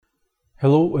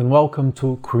Hello and welcome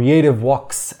to Creative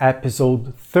Walks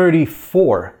episode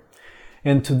 34.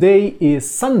 And today is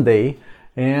Sunday,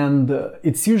 and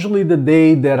it's usually the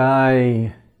day that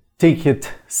I take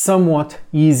it somewhat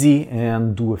easy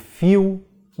and do a few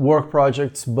work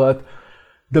projects, but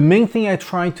the main thing I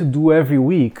try to do every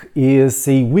week is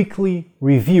a weekly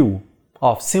review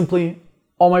of simply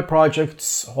all my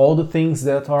projects, all the things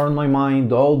that are on my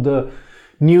mind, all the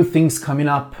new things coming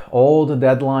up, all the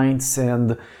deadlines,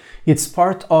 and it's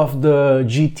part of the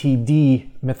GTD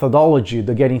methodology,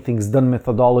 the Getting Things Done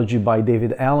methodology by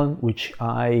David Allen, which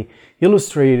I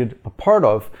illustrated a part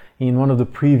of in one of the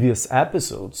previous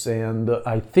episodes. And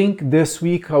I think this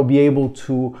week I'll be able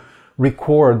to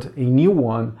record a new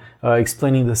one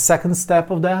explaining the second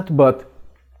step of that. But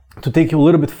to take you a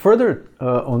little bit further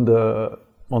on the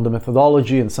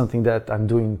methodology, and something that I'm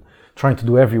trying to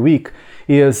do every week,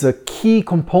 is a key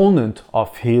component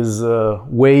of his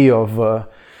way of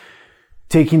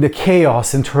taking the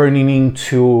chaos and turning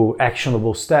into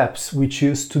actionable steps, which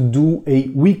is to do a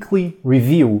weekly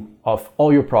review of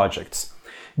all your projects.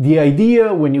 The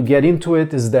idea when you get into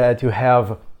it is that you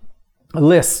have a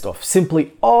list of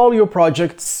simply all your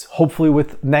projects, hopefully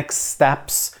with next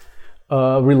steps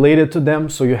related to them.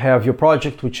 So you have your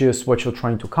project, which is what you're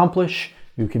trying to accomplish.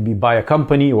 You can be buy a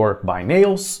company or buy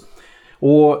nails,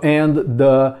 and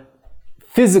the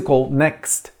physical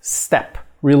next step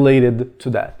related to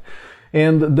that.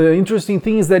 And the interesting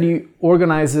thing is that he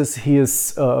organizes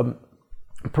his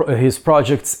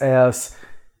projects as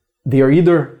they are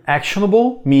either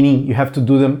actionable, meaning you have to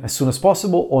do them as soon as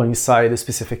possible, or inside a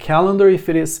specific calendar if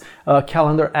it is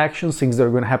calendar actions, things that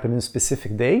are going to happen in a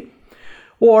specific day,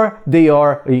 or they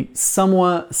are a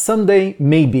someday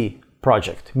maybe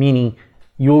project, meaning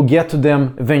you'll get to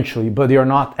them eventually, but they are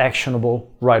not actionable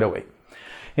right away.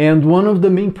 And one of the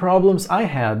main problems I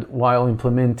had while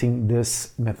implementing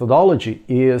this methodology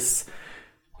is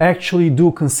actually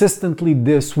do consistently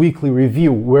this weekly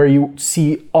review where you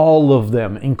see all of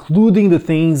them, including the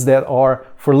things that are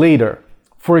for later.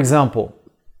 For example,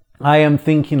 I am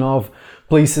thinking of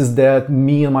places that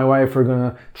me and my wife are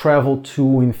gonna travel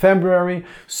to in February,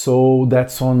 so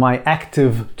that's on my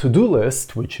active to-do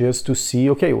list, which is to see,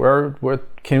 okay, where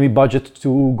can we budget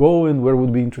to go and where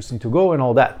would be interesting to go and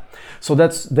all that. So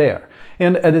that's there.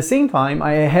 And at the same time,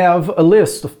 I have a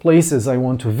list of places I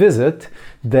want to visit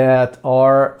that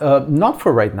are not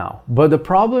for right now. But the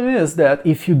problem is that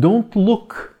if you don't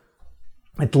look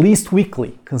at least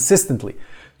weekly, consistently,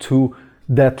 to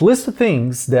that list of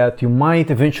things that you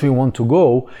might eventually want to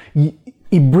go,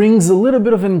 it brings a little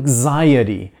bit of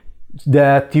anxiety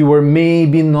that you are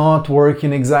maybe not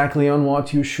working exactly on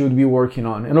what you should be working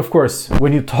on. And of course,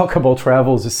 when you talk about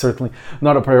travels, it's certainly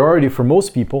not a priority for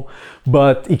most people,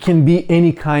 but it can be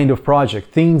any kind of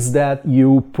project, things that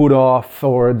you put off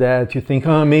or that you think,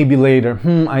 maybe later,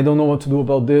 I don't know what to do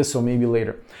about this, or maybe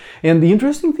later. And the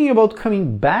interesting thing about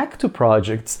coming back to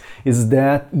projects is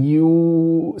that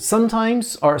you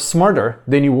sometimes are smarter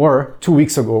than you were 2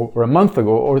 weeks ago, or a month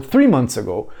ago, or 3 months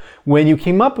ago, when you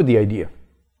came up with the idea.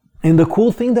 And the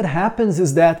cool thing that happens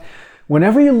is that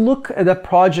whenever you look at a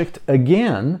project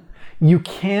again, you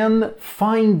can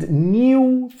find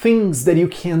new things that you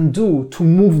can do to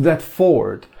move that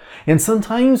forward. And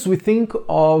sometimes we think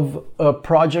of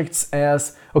projects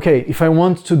as, okay, if I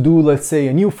want to do, let's say,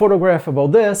 a new photograph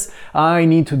about this, I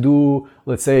need to do,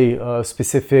 let's say, a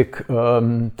specific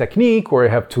technique, or I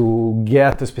have to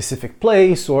get a specific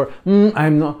place, or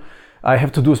I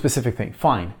have to do a specific thing.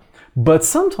 Fine. But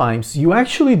sometimes you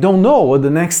actually don't know what the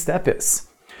next step is.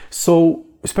 So,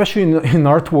 especially in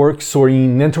artworks or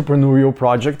in entrepreneurial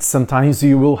projects, sometimes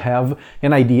you will have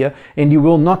an idea and you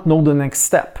will not know the next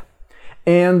step.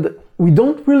 And we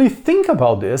don't really think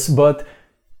about this, but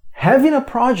having a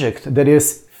project that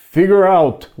is figure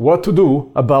out what to do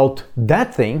about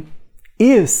that thing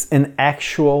is an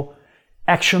actual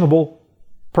actionable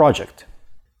project.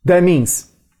 That means,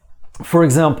 for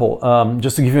example,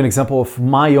 just to give you an example of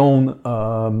my own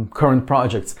current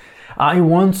projects, I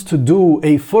want to do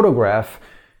a photograph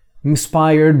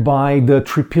inspired by the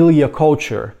Tripilia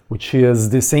culture, which is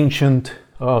this ancient,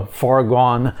 far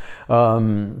gone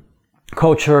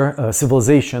culture,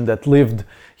 civilization that lived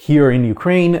here in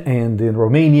Ukraine and in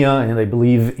Romania and I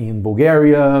believe in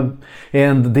Bulgaria.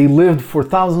 And they lived for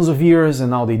thousands of years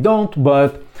and now they don't,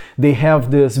 but they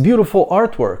have this beautiful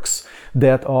artworks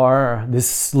that are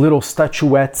these little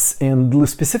statuettes and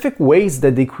specific ways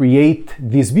that they create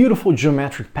these beautiful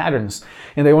geometric patterns.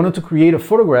 And I wanted to create a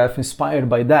photograph inspired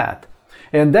by that.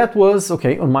 And that was,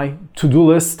 okay, on my to-do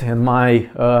list and my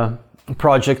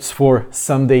projects for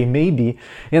someday maybe.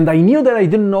 And I knew that I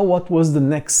didn't know what was the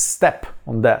next step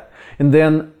on that. And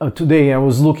then today I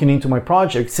was looking into my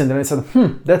projects, and then I said,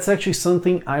 that's actually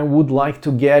something I would like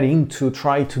to get into,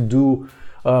 try to do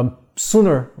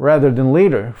sooner rather than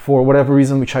later, for whatever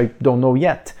reason, which I don't know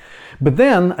yet. But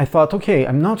then I thought, okay,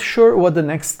 I'm not sure what the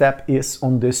next step is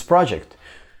on this project.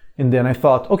 And then I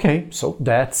thought, okay, so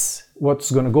that's what's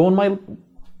going to go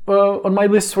on my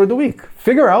list for the week.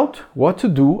 Figure out what to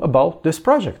do about this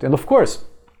project. And of course,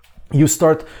 you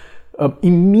start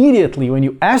immediately when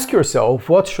you ask yourself,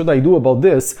 what should I do about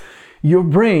this? Your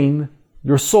brain,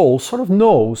 your soul sort of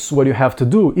knows what you have to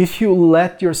do if you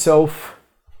let yourself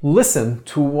listen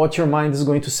to what your mind is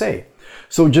going to say.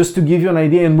 So just to give you an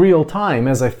idea in real time,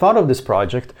 as I thought of this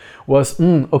project, was,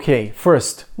 okay,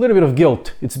 first, a little bit of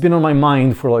guilt. It's been on my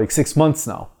mind for like 6 months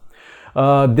now.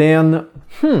 Then,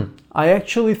 I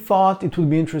actually thought it would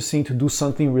be interesting to do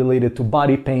something related to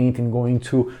body paint and going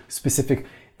to specific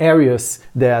areas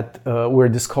that where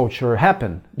this culture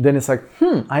happened. Then it's like,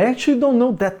 I actually don't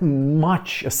know that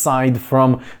much aside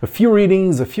from a few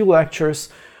readings, a few lectures,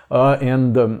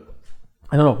 and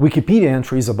I don't know, Wikipedia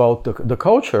entries about the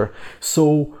culture.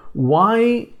 So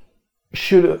why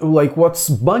should, like, what's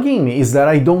bugging me is that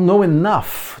I don't know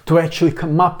enough to actually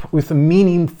come up with a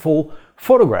meaningful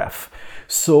photograph.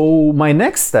 So my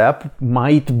next step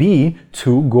might be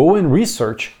to go and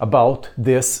research about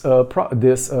this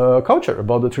culture,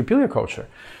 about the Tripilia culture.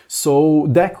 So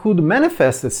that could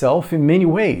manifest itself in many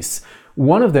ways.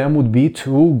 One of them would be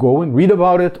to go and read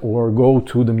about it, or go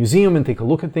to the museum and take a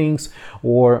look at things,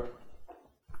 or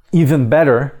even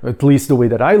better, at least the way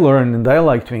that I learn and I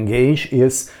like to engage,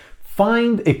 is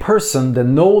find a person that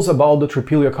knows about the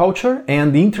Tripilia culture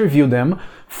and interview them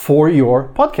for your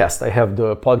podcast. I have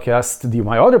the podcast,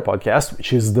 my other podcast,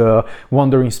 which is the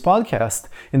Wanderings podcast.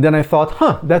 And then I thought,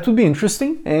 that would be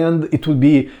interesting, and it would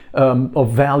be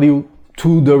of value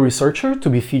to the researcher to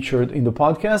be featured in the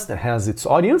podcast that has its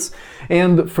audience.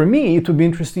 And for me, it would be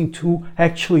interesting to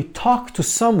actually talk to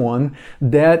someone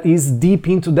that is deep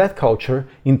into that culture,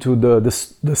 into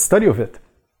the study of it.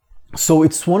 So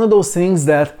it's one of those things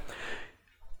that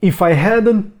if I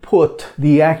hadn't put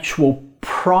the actual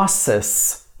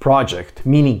process project,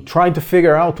 meaning try to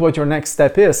figure out what your next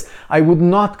step is, I would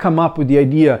not come up with the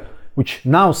idea, which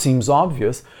now seems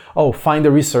obvious, find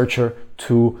a researcher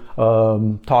to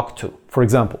talk to, for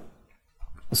example.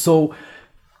 So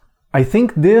I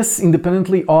think this,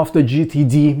 independently of the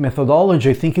GTD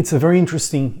methodology, I think it's a very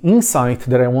interesting insight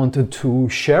that I wanted to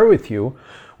share with you,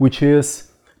 which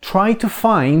is try to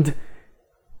find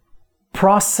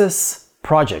process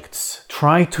projects.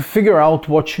 Try to figure out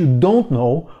what you don't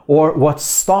know or what's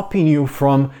stopping you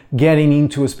from getting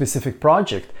into a specific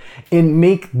project, and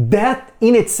make that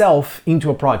in itself into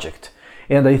a project.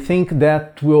 And I think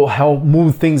that will help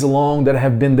move things along that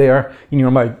have been there in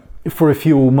your mind for a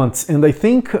few months. And I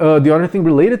think the other thing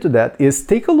related to that is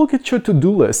take a look at your to-do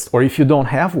list, or if you don't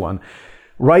have one,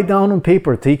 write down on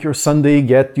paper, take your Sunday,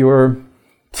 get your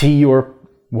tea or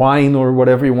wine or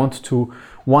whatever you want to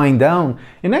wind down,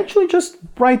 and actually just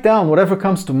write down whatever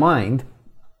comes to mind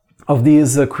of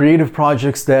these creative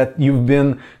projects that you've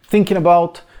been thinking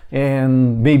about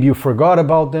and maybe you forgot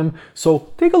about them.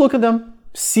 So take a look at them,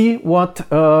 see what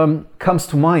comes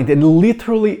to mind, and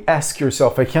literally ask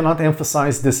yourself. I cannot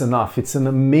emphasize this enough. It's an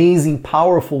amazing,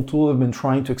 powerful tool I've been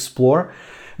trying to explore.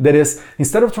 That is,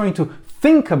 instead of trying to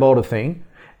think about a thing,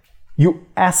 you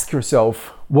ask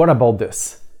yourself, what about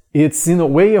this? It's in a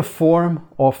way a form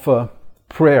of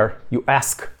prayer. You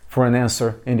ask for an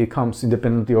answer, and it comes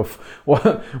independently of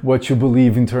what you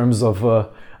believe in terms of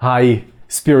high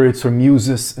spirits or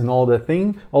muses and all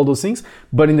those things.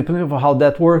 But independent of how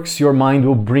that works, your mind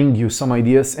will bring you some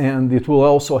ideas, and it will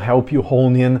also help you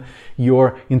hone in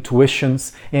your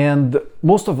intuitions. And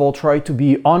most of all, try to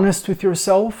be honest with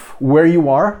yourself where you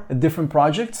are at different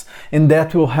projects, and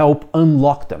that will help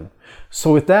unlock them.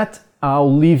 So with that,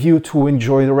 I'll leave you to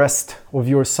enjoy the rest of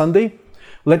your Sunday.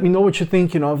 Let me know what you're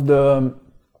thinking of the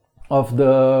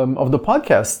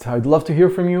podcast. I'd love to hear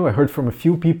from you. I heard from a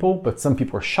few people, but some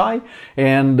people are shy,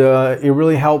 and it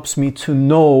really helps me to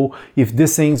know if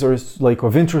these things are like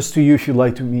of interest to you, if you'd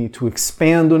like me to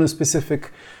expand on a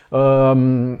specific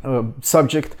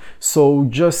subject. So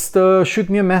just shoot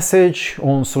me a message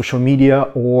on social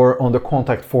media or on the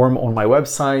contact form on my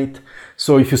website.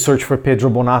 So if you search for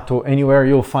Pedro Bonato anywhere,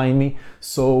 you'll find me.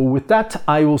 So with that,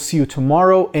 I will see you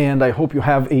tomorrow, and I hope you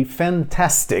have a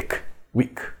fantastic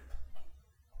week.